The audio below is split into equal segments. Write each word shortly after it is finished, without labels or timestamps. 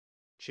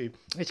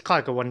It's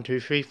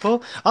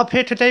Kaiger1234 up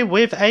here today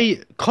with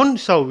a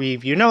console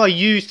review. Now, I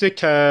use the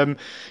term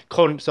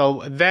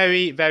console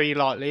very, very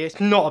lightly.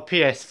 It's not a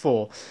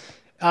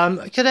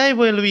PS4. Today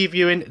we're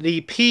reviewing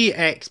the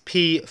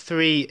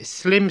PXP3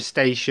 Slim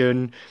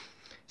Station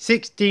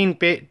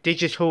 16-bit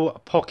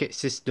digital pocket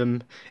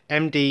system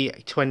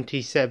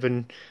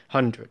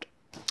MD2700.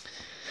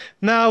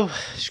 Now,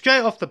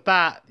 straight off the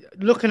bat,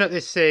 looking at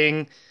this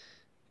thing,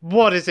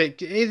 what is it?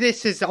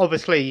 This is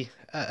obviously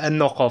a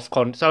knockoff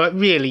console. It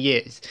really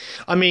is.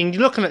 I mean,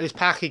 looking at this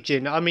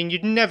packaging, I mean,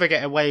 you'd never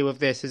get away with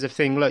this as a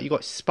thing. Look, you've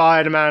got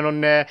Spider-Man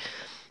on there,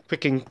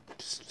 freaking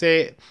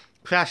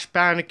Crash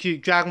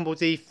Bandicoot, Dragon Ball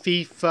Z,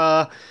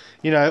 FIFA,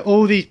 you know,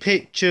 all these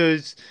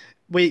pictures,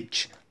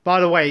 which,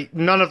 by the way,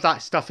 none of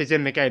that stuff is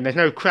in the game. There's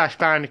no Crash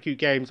Bandicoot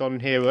games on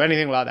here or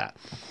anything like that.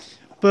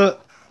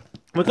 But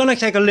we're going to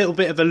take a little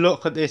bit of a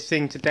look at this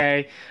thing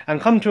today and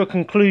come to a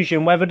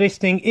conclusion whether this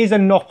thing is a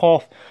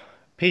knockoff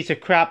piece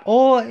of crap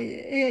or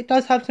it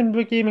does have some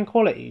redeeming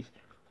qualities.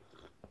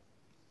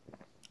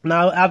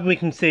 Now, as we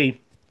can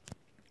see,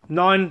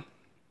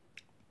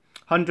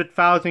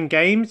 900,000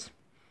 games?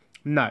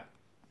 No.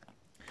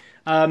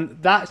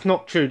 That's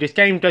not true. This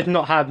game does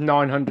not have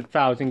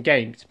 900,000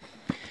 games.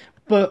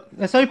 But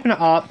let's open it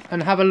up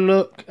and have a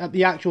look at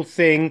the actual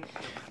thing.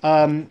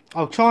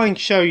 I'll try and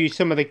show you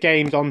some of the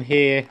games on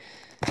here.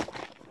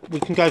 We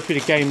can go through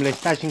the game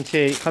list. As you can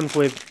see, it comes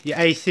with your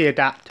AC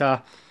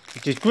adapter,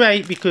 which is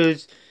great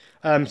because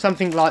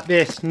something like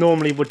this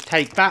normally would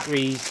take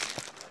batteries,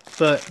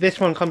 but this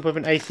one comes with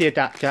an AC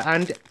adapter,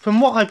 and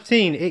from what I've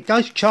seen, it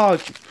does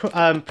charge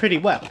pretty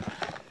well.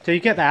 So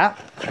you get that.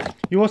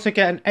 You also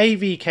get an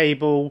AV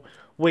cable,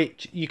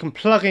 which you can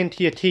plug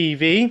into your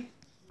TV,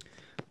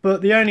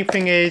 but the only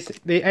thing is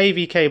the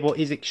AV cable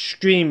is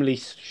extremely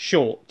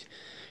short.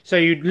 So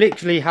you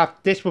literally have,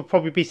 this would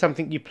probably be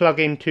something you plug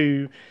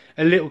into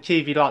a little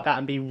TV like that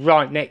and be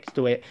right next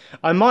to it.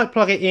 I might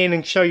plug it in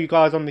and show you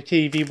guys on the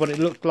TV what it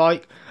looked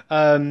like,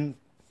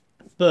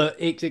 but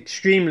it's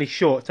extremely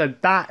short, so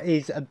that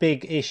is a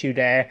big issue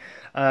there.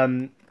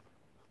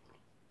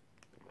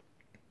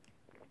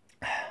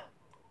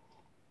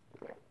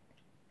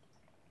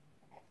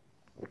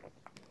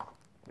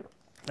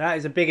 That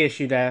is a big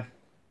issue there,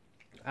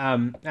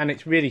 and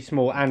it's really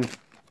small, and it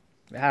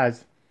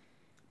has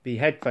the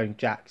headphone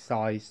jack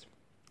size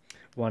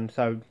one,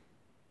 so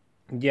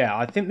yeah,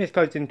 I think this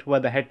goes into where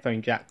the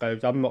headphone jack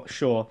goes. I'm not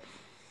sure.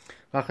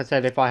 Like I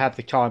said, if I have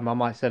the time, I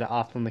might set it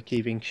up on the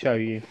TV and show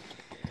you.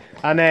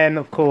 And then,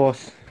 of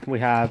course, we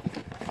have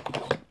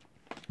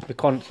the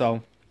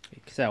console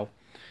itself,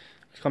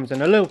 which comes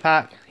in a little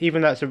pack.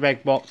 Even though it's a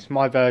red box,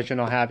 my version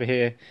I have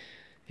here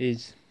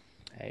is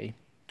a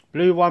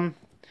blue one.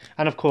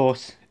 And of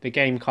course, the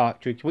game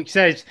cartridge, which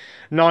says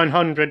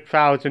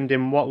 900,000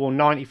 in what, well,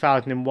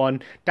 90,000 in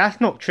one.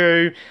 That's not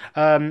true.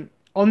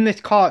 On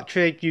this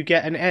cartridge, you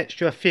get an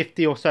extra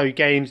 50 or so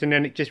games, and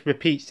then it just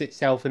repeats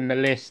itself in the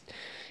list.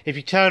 If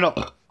you turn it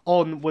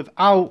on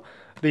without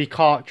the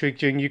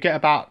cartridge, and you get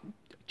about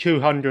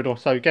 200 or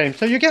so games.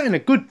 So you're getting a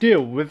good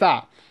deal with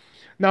that.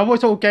 Now,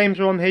 what sort of games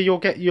are on here?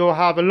 You'll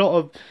have a lot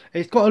of.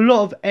 It's got a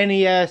lot of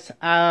NES,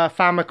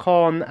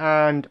 Famicom,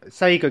 and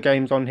Sega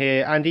games on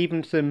here, and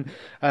even some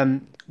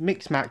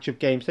mixed match of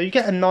games. So you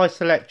get a nice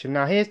selection.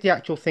 Now, here's the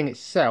actual thing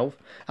itself.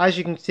 As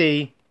you can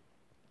see,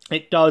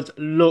 it does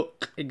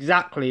look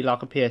exactly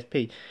like a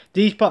PSP.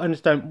 These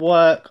buttons don't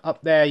work. Up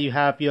there, you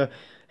have your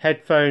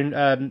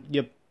headphone,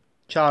 your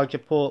charger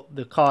port,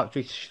 the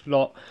cartridge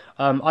slot.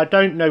 I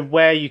don't know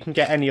where you can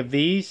get any of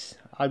these.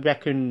 I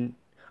don't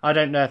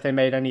know if they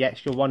made any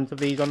extra ones of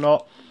these or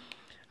not.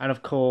 And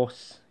of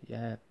course,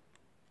 yeah,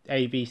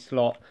 AV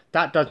slot.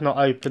 That does not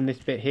open, this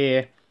bit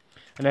here.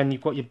 And then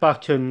you've got your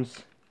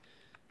buttons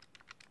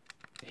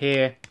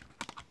here.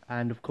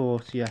 And of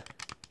course, yeah,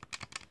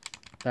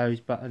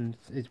 those buttons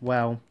as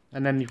well.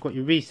 And then you've got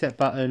your reset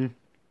button,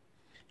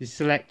 your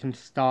select and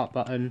start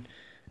button,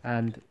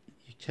 and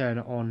you turn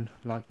it on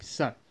like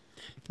so.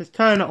 Let's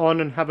turn it on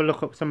and have a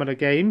look at some of the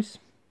games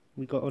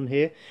we got on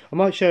here. I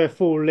might show a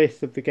full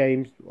list of the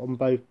games on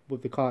both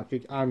with the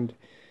cartridge and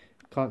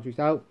cartridge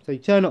out. So you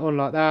turn it on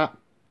like that,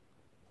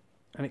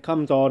 and it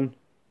comes on.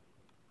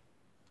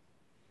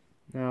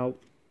 Now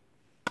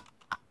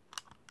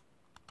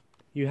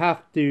you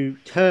have to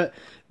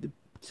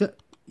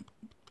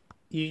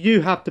you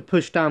do have to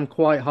push down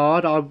quite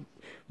hard, I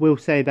will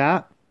say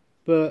that,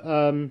 but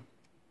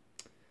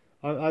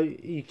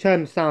you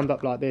turn the sound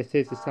up like this.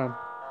 Here's the sound.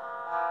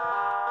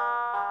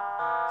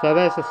 So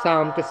there's the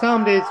sound. The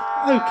sound is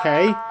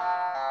okay.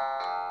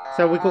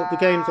 So we've got the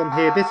games on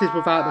here. This is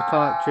without the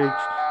cartridge.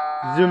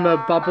 Zuma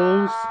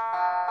Bubbles,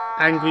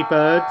 Angry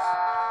Birds,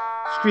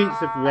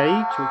 Streets of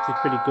Rage, which is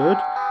pretty good.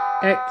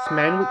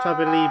 X-Men, which I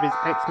believe is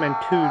X-Men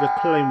 2 The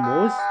Clone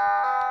Wars.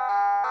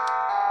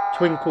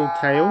 Twinkle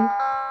Tail,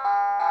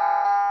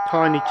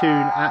 Tiny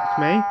Toon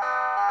Acme,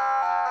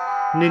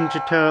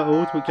 Ninja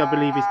Turtles, which I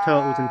believe is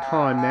Turtles in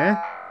Time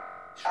there.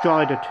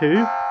 Strider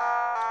 2,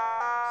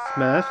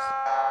 Smurfs,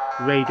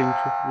 Raiden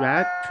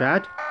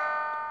Trad,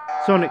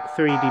 Sonic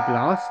 3D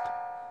Blast,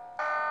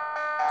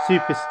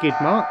 Super Skid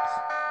Marks,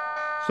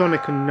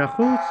 Sonic and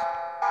Knuckles,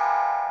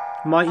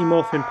 Mighty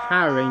Morphin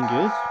Power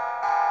Rangers,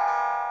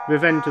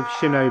 Revenge of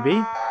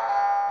Shinobi,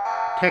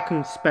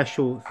 Tekken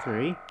Special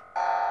 3,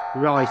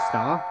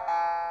 Rystar,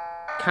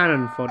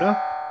 Cannon Fodder,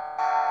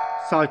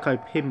 Psycho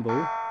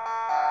Pinball.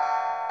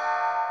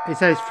 It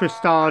says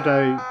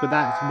Frustado, but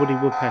that's Woody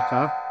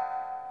Woodpecker,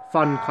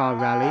 Fun Car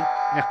Rally,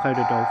 Echo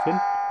the Dolphin,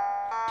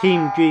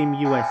 Team Dream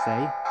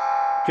USA,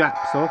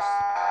 Draxos,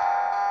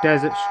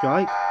 Desert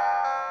Strike,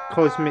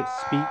 Cosmic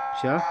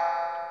Speecher,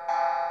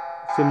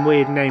 some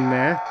weird name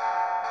there,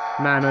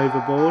 Man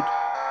Overboard,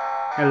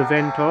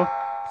 Elementor.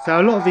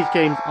 So a lot of these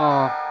games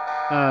are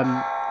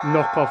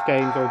knockoff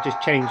games or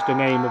just change the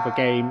name of a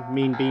game.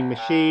 Mean Bean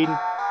Machine,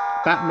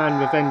 Batman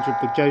Revenge of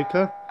the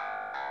Joker,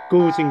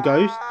 Ghouls and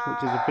Ghosts,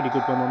 which is a pretty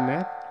good one on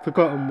there,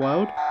 Forgotten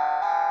World,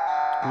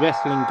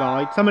 Wrestling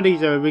Guide. Some of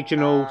these are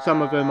original,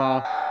 some of them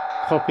are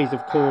copies,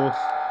 of course.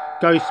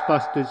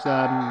 Ghostbusters,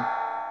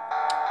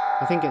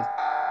 I think it's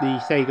the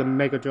Sega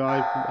Mega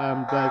Drive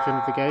version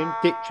of the game.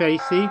 Dick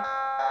Tracy,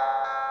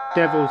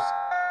 Devil's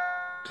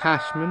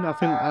Cashman, I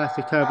think that's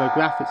a Turbo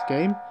Graphics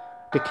game.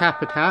 The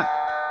Cap Attack,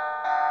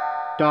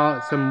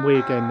 some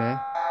weird game there.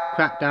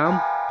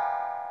 Crackdown,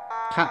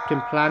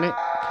 Captain Planet,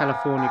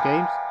 California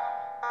Games,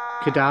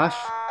 Kadash,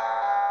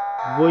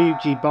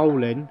 Wuji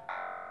Bowling,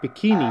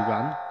 Bikini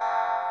Run,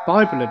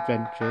 Bible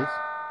Adventures,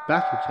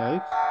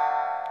 Battletoads,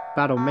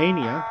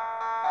 Battlemania,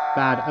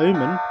 Bad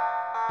Omen,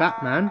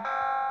 Batman,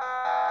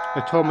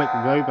 Atomic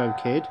Robo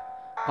Kid,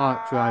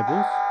 Arch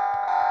Rivals,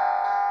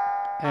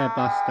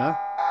 Airbuster,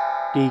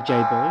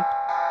 DJ Boy,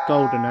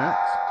 Golden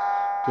Axe,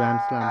 Grand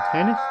Slam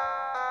Tennis,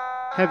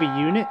 Heavy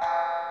Unit,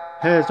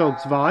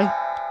 Herzog's Vi,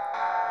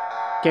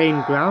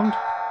 Game Ground,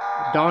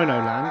 Dino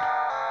Land,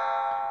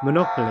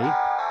 Monopoly,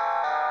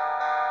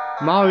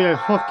 Mario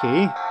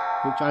Hockey,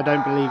 which I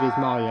don't believe is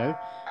Mario,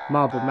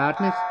 Marble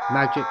Madness,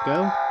 Magic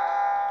Girl,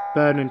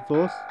 Burning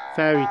Force,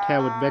 Fairy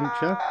Tale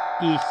Adventure,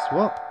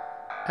 E-Swap,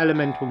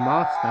 Elemental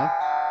Master,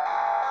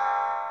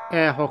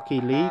 Air Hockey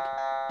League,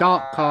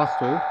 Dark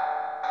Castle,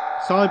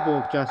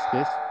 Cyborg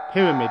Justice,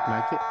 Pyramid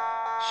Magic,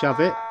 Shove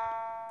It,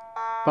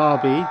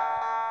 Barbie,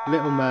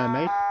 Little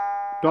Mermaid,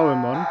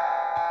 Doraemon,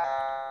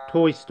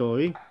 Toy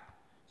Story,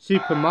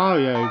 Super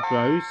Mario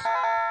Bros,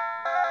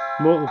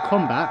 Mortal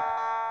Kombat,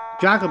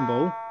 Dragon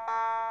Ball,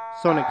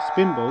 Sonic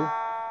Spinball,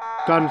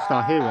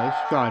 Gunstar Hero,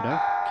 Strider,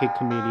 Kid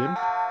Chameleon,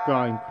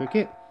 Brian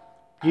Cricket,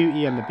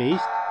 Beauty and the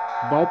Beast,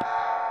 Bob,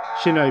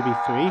 Shinobi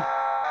 3,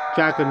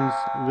 Dragon's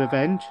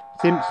Revenge,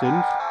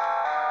 Simpsons,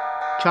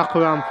 Chuck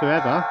Around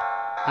Forever,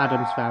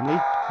 Addams Family,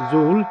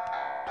 Zool,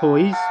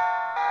 Toys,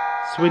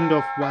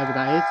 Swindle, whatever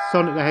that is,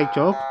 Sonic the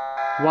Hedgehog,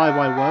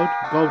 YY World,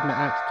 Golden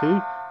Axe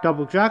 2,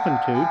 Double Dragon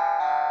 2,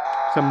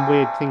 some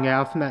weird thing there,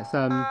 I think that's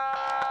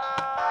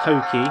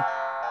Toki,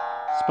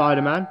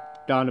 Spider-Man,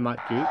 Dynamite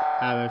Duke,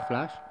 Arrow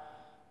Flash,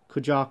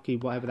 Kojaki,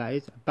 whatever that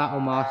is, Battle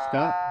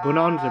Master,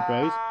 Bonanza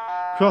Bros,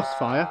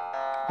 Crossfire,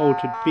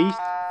 Altered Beast,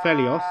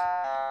 Felios,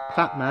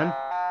 Fat Man.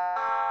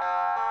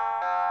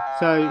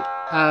 So,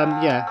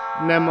 yeah,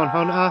 Nemon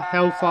Hunter,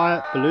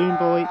 Hellfire, Balloon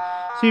Boy,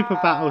 Super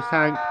Battle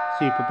Tank,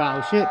 Super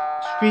Battleship,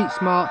 Street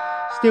Smart,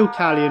 Steel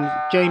Talons,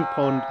 James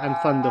Pond, and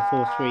Thunder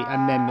Force 3,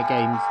 and then the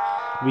games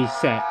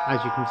reset,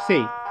 as you can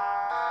see.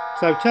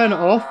 So turn it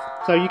off.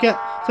 So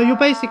you're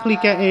basically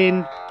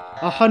getting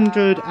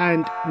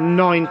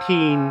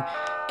 119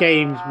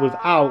 games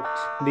without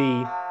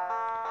the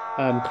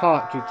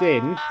cartridge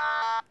in,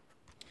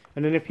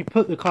 and then if you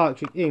put the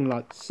cartridge in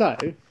like so,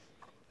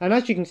 and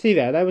as you can see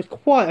there was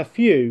quite a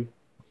few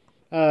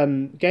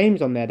games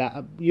on there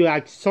that you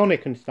had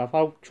Sonic and stuff.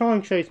 I'll try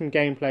and show you some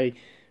gameplay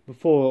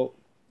before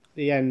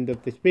the end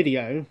of this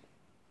video,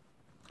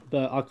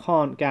 but I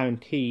can't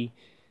guarantee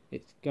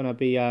it's gonna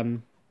be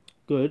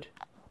good.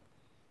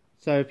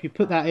 So if you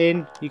put that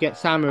in, you get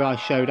Samurai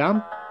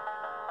Showdown,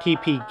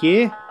 TP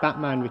Gear,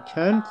 Batman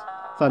Returns,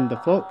 Thunder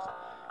Fox,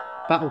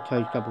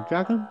 Battletoads Double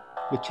Dragon,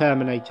 The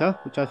Terminator,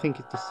 which I think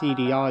is the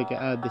CD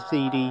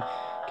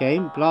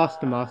game,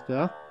 Blaster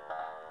Master,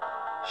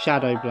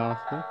 Shadow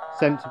Blaster,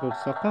 Sensible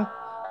Soccer,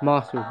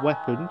 Master of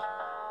Weapons,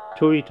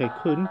 Torito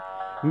Kun,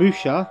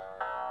 Musha,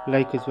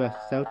 Lakers vs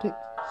Celtics,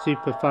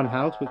 Super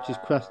Funhouse, which is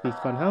Krusty's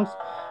Funhouse,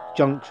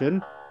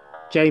 Junction,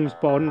 James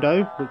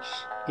Bondo, which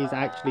is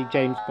actually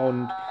James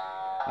Bond,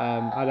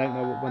 I don't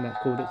know what one that's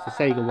called, it's the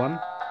Sega one,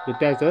 The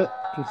Desert,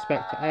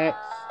 Inspector X,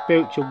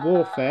 Spiritual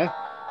Warfare,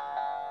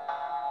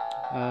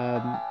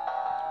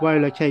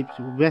 Roller Tapes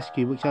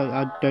Rescue, which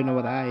I don't know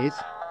what that is,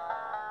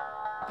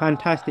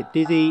 Fantastic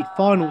Dizzy,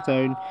 Final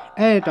Zone,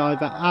 Air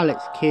Diver,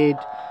 Alex Kidd,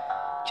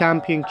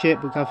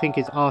 Championship, which I think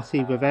is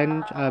RC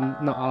Revenge,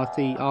 not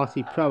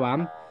RC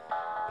Pro-Am,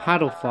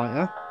 Paddle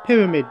Fighter,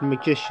 Pyramid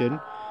Magician,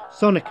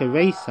 Sonic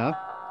Eraser,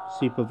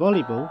 Super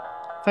Volleyball,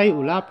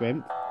 Fatal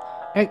Labyrinth,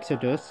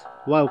 Exodus,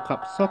 World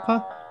Cup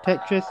Soccer,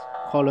 Tetris,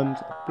 Columns,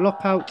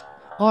 Blockout,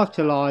 Art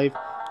Alive,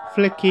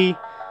 Flicky,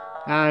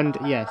 and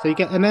yeah, so you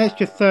get an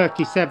extra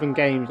 37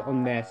 games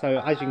on there.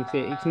 So as you can see,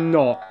 it's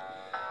not,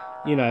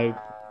 you know,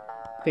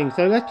 thing.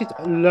 So let's just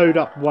load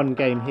up one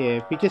game here.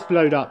 If we just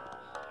load up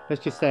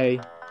let's just say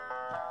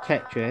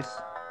Tetris.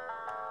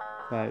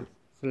 So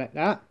select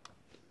that.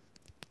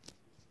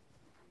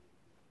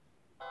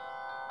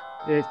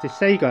 It's the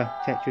Sega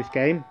Tetris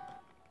game.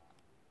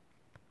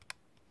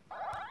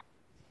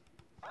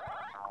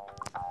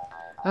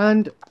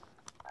 And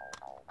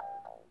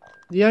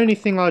the only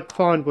thing I'd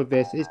find with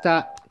this is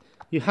that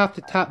you have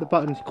to tap the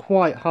buttons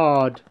quite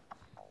hard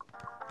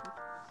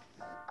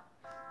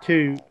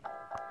to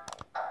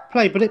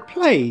play, but it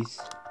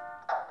plays.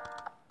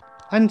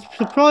 And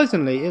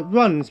surprisingly, it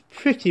runs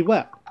pretty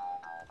well.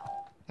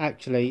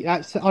 Actually,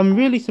 I'm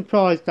really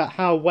surprised at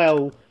how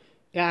well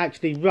it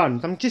actually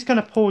runs. I'm just going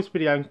to pause the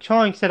video and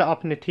try and set it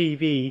up in the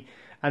TV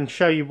and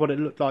show you what it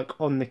looked like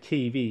on the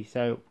TV.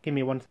 So give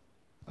me one.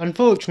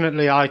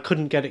 Unfortunately, I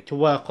couldn't get it to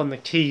work on the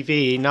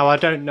TV. Now, I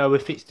don't know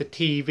if it's the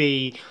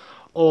TV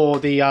or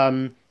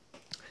the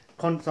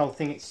console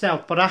thing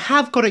itself, but I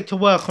have got it to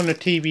work on the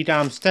TV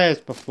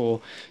downstairs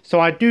before, so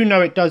I do know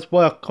it does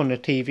work on the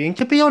TV. And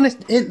to be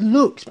honest, it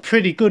looks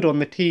pretty good on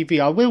the TV.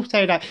 I will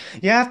say that.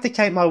 You have to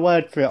take my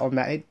word for it on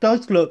that. It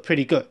does look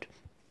pretty good.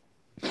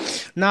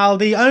 Now,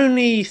 the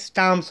only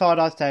downside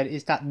I said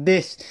is that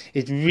this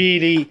is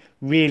really,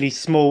 really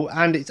small,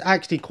 and it's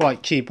actually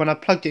quite cheap. When I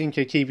plugged it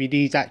into a TV,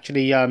 these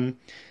actually were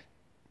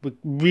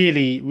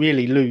really,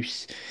 really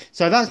loose.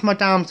 So that's my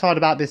downside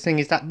about this thing,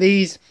 is that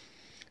these,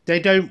 they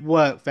don't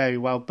work very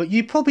well. But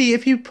you probably,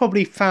 if you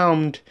probably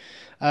found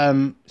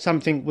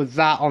something with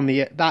that on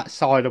the that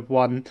side of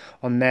one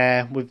on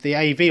there with the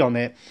AV on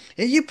it,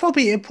 it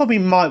probably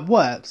might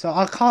work.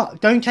 So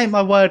don't take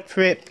my word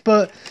for it,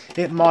 but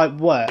it might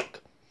work.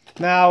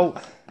 Now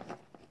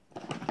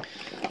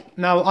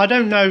I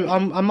don't know.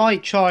 I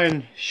might try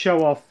and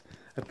show off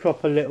a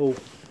proper little.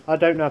 I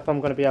don't know if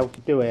I'm going to be able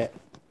to do it,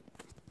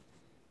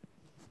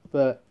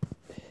 but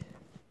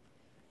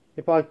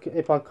if I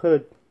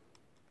could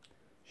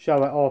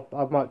show it off,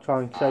 I might try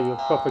and show you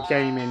a proper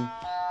gaming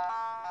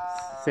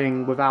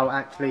thing without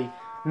actually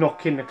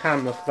knocking the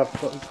camera.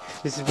 Because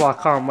this is why I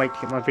can't wait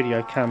to get my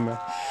video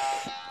camera.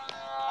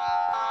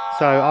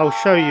 So I'll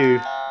show you.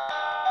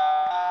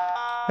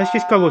 Let's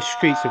just go with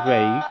Streets of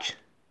Rage.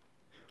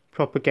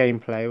 Proper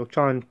gameplay. We'll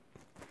try and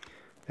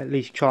at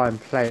least try and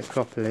play it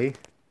properly.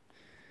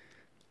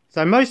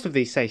 So most of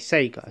these say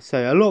Sega.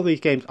 So a lot of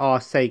these games are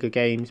Sega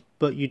games,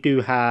 but you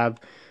do have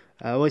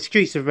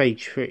Streets of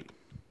Rage 3.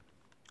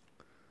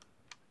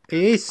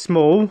 It is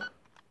small,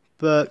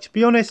 but to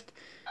be honest,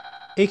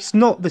 it's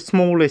not the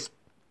smallest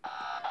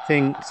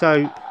thing.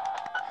 So,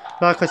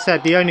 like I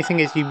said, the only thing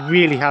is you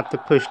really have to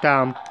push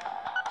down.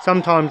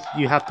 Sometimes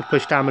you have to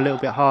push down a little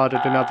bit harder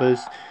than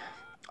others.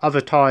 Other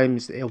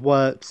times it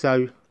works,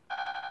 so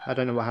I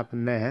don't know what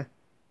happened there.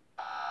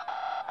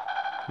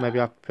 Maybe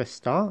I press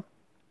start.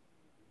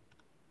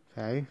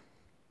 Okay.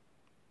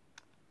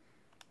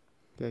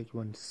 There you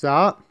want to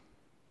start.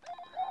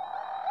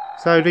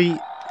 So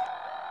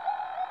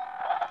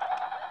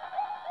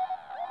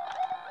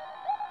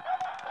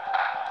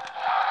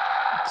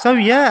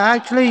yeah,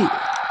 actually,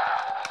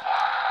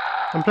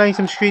 I'm playing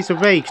some Streets of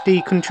Rage.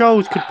 The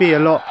controls could be a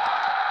lot.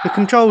 The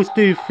controls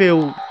do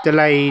feel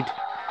delayed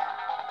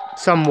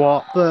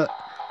somewhat, but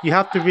you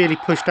have to really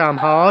push down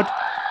hard.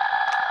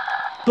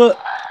 But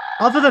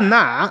other than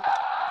that,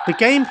 the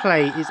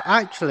gameplay is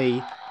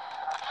actually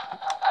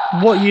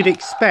what you'd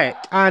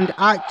expect, and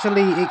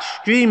actually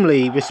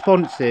extremely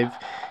responsive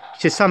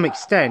to some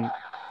extent.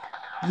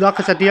 Like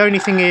I said, the only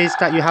thing is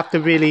that you have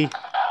to really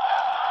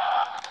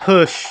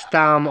push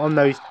down on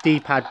those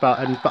D-pad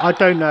buttons, but I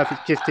don't know if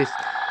it's just this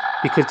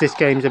because this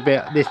game's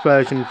this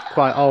version's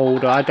quite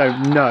old, or I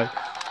don't know.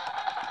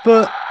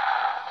 But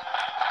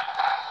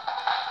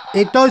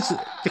it does,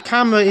 the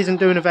camera isn't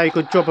doing a very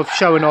good job of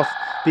showing off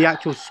the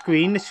actual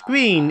screen. The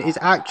screen is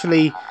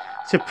actually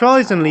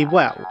surprisingly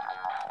well.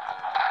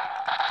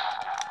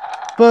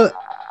 But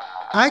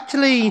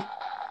actually,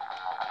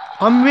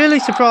 I'm really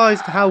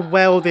surprised how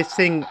well this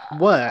thing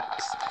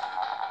works.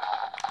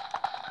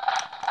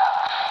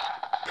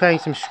 Playing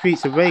some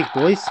Streets of Rage,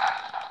 boys.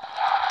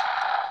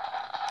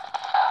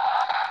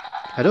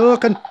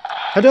 Hadouken!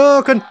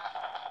 Hadouken!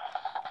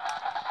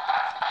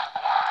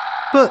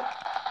 But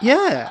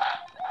yeah,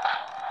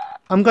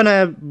 I'm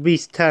gonna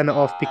turn it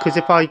off, because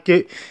if I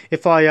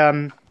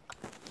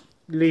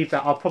leave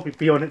that, I'll probably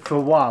be on it for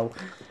a while.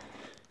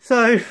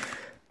 So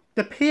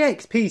the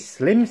PXP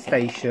Slim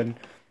Station.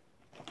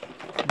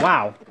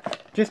 Wow,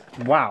 just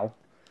wow.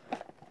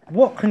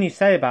 What can you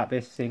say about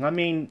this thing? I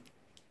mean,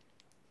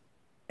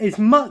 as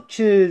much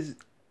as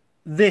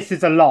this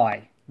is a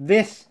lie,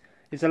 this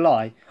is a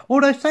lie.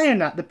 Although saying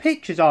that, the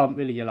pictures aren't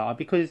really a lie,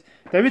 because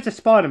there is a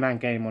Spider-Man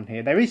game on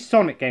here, there is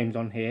Sonic games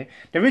on here,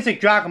 there is a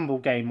Dragon Ball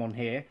game on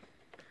here,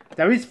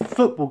 there is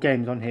football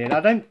games on here. I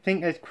don't think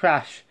there's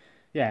Crash.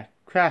 Yeah,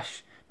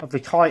 Crash of the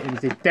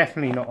Titans is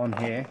definitely not on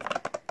here.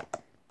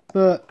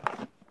 But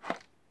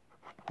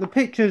the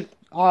pictures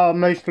are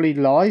mostly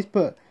lies,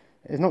 but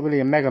there's not really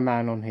a Mega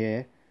Man on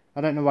here. I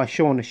don't know why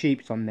Shaun the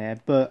Sheep's on there,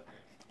 but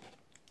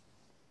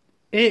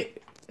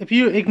if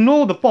you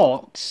ignore the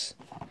box,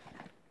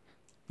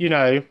 you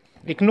know,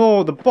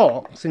 ignore the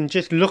box and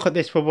just look at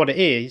this for what it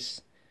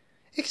is,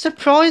 it's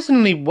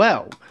surprisingly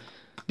well.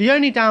 The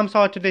only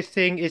downside to this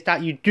thing is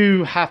that you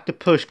do have to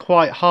push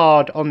quite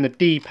hard on the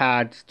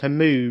D-pads to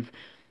move,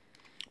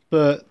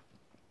 but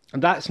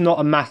that's not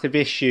a massive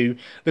issue.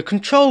 The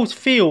controls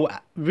feel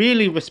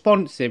really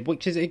responsive,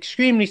 which is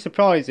extremely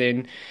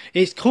surprising.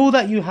 It's cool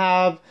that you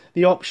have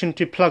the option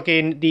to plug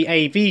in the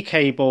AV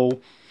cable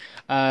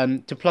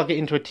to plug it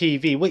into a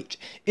TV, which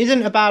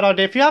isn't a bad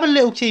idea. If you have a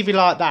little TV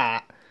like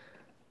that,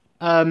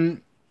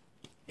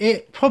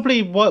 it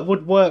probably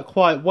would work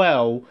quite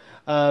well.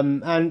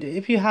 And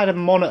if you had a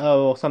monitor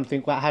or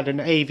something that had an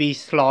AV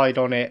slide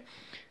on it,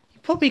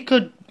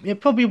 it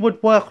probably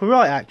would work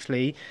right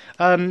actually.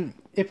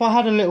 If I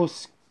had a little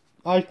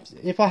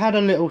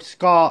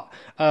SCART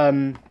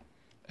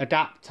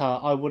adapter,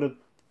 I would have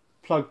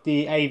plugged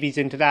the AVs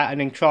into that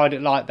and then tried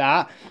it like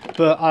that.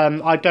 But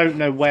I don't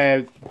know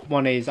where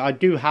one is. I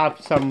do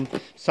have some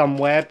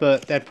somewhere,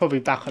 but they're probably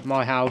back at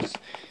my house.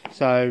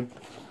 So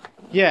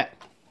yeah.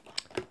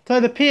 So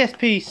the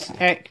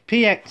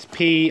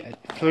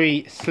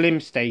PXP3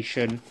 Slim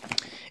Station,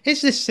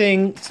 is this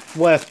thing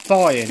worth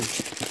buying?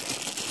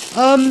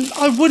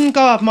 I wouldn't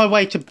go out of my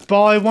way to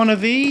buy one of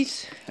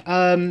these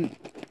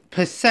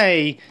per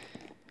se,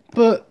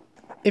 but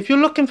if you're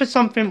looking for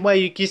something where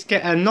you just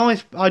get a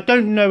nice, I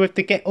don't know if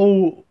they get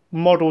all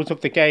models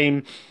of the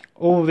game,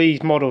 all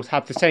these models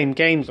have the same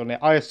games on it.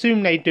 I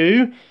assume they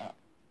do,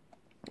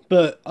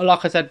 but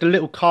like I said, the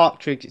little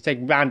cartridge, it's a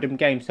random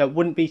game, so it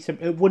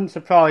wouldn't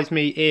surprise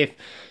me if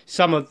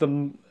some of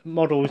the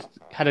models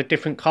had a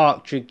different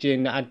cartridge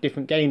and had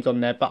different games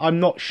on there, but I'm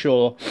not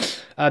sure.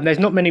 There's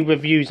not many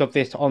reviews of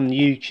this on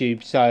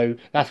YouTube, so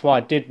that's why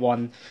I did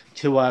one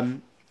to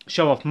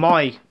show off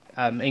my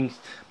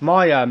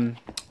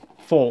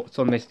thoughts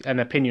on this and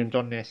opinions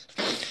on this.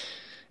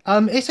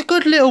 It's a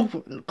good little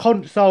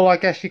console, I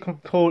guess you can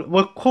call it.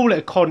 We'll call it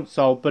a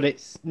console, but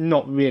it's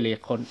not really a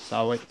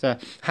console. It's a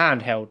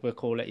handheld, we'll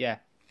call it, yeah.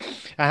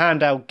 A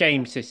handheld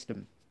game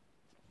system.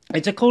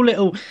 It's a cool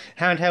little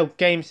handheld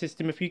game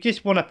system if you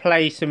just want to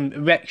play some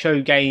retro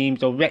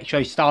games or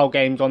retro style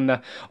games on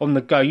the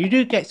go. You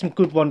do get some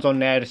good ones on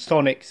there, the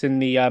Sonics and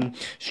the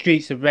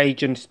Streets of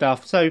Rage and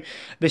stuff. So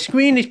the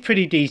screen is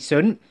pretty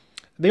decent.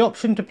 The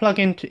option to plug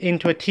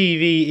into a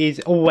TV is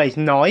always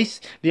nice.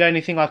 The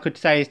only thing I could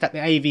say is that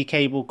the AV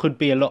cable could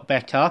be a lot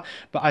better.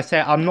 But I say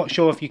I'm not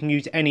sure if you can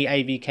use any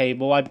AV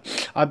cable.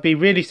 I'd be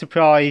really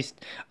surprised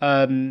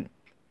if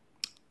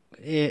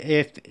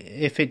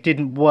it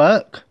didn't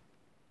work.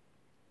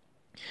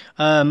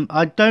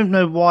 I don't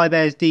know why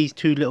there's these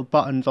two little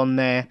buttons on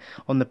there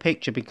on the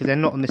picture, because they're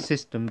not on the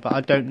system. But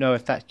I don't know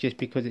if that's just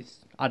because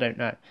I don't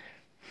know.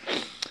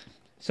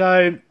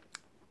 So,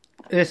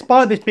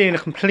 despite this being a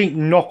complete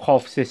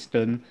knockoff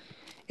system,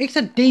 it's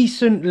a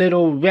decent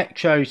little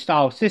retro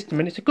style system,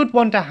 and it's a good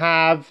one to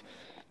have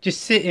just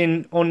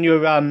sitting on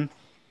your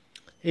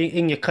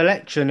in your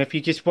collection if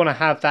you just want to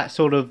have that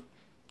sort of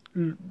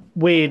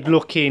weird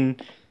looking,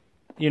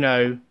 you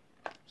know,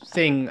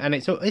 thing. And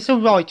it's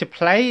alright to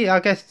play. I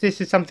guess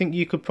this is something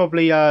you could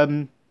probably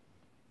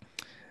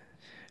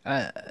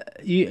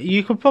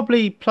you could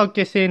probably plug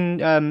this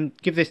in,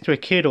 give this to a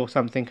kid or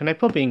something, and they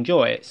probably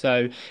enjoy it.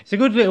 So it's a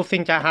good little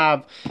thing to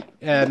have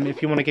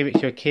if you want to give it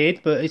to a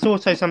kid, but it's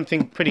also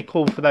something pretty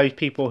cool for those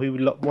people who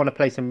want to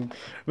play some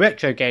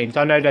retro games.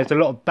 I know there's a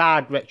lot of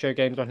bad retro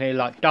games on here,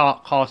 like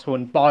Dark Castle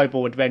and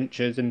Bible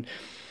Adventures and,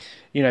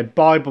 you know,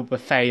 Bible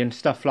Buffet and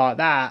stuff like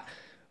that,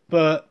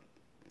 but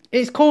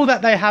it's cool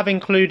that they have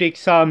included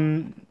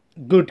some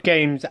good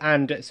games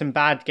and some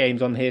bad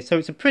games on here, so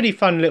it's a pretty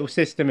fun little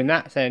system in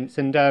that sense.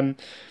 And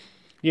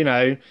you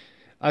know,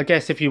 I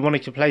guess if you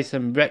wanted to play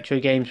some retro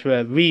games for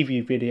a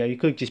review video, you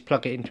could just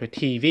plug it into a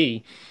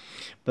TV.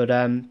 But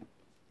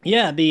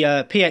yeah, the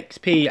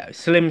PXP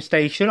Slim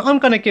Station, I'm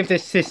going to give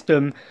this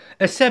system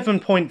a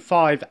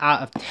 7.5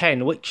 out of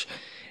 10, which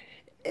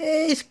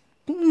is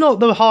not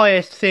the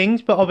highest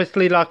things, but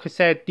obviously, like I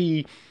said,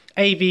 the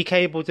AV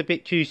cable's a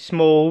bit too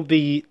small.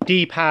 The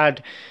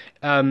D-pad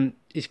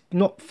it's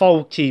not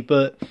faulty,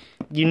 but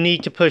you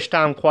need to push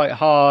down quite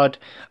hard,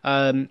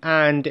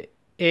 and it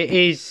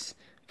is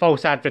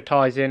false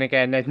advertising.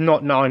 Again, there's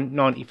not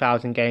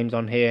 90,000 games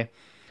on here,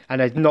 and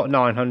there's not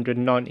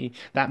 990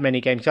 that many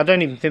games. I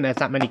don't even think there's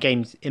that many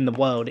games in the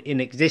world in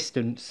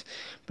existence.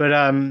 But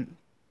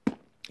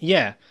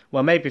yeah,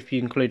 well, maybe if you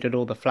included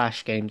all the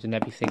Flash games and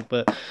everything,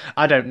 but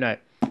I don't know.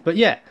 But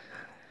yeah,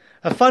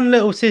 a fun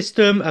little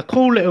system, a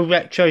cool little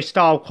retro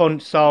style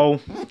console,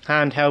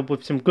 handheld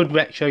with some good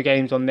retro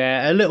games on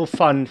there, a little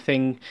fun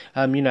thing,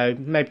 you know,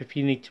 maybe if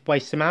you need to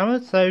waste some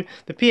hours. So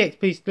the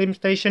PXP Slim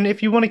Station,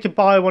 if you wanted to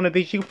buy one of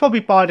these, you could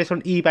probably buy this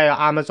on eBay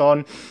or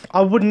Amazon.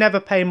 I would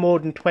never pay more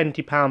than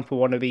 £20 for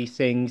one of these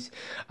things.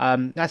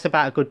 That's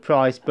about a good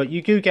price, but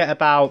you do get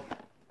about,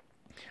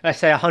 let's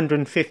say,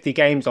 150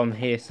 games on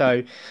here,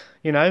 so,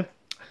 you know,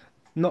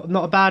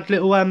 not a bad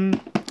little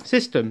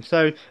system.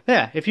 So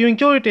yeah, if you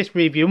enjoyed this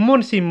review and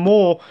want to see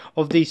more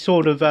of these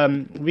sort of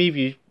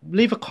reviews,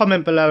 leave a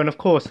comment below, and of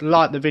course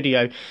like the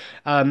video.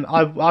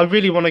 I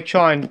really want to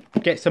try and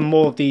get some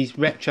more of these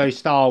retro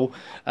style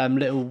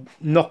little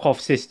knockoff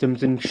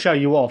systems and show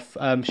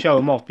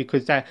them off,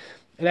 because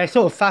they're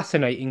sort of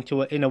fascinating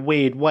in a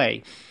weird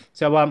way.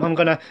 So I'm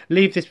going to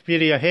leave this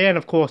video here, and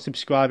of course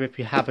subscribe if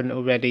you haven't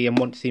already and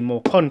want to see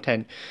more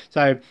content.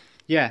 So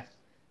yeah,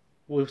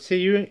 we'll see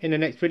you in the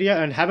next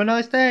video, and have a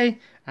nice day,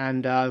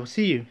 and we'll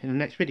see you in the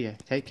next video.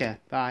 Take care.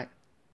 Bye.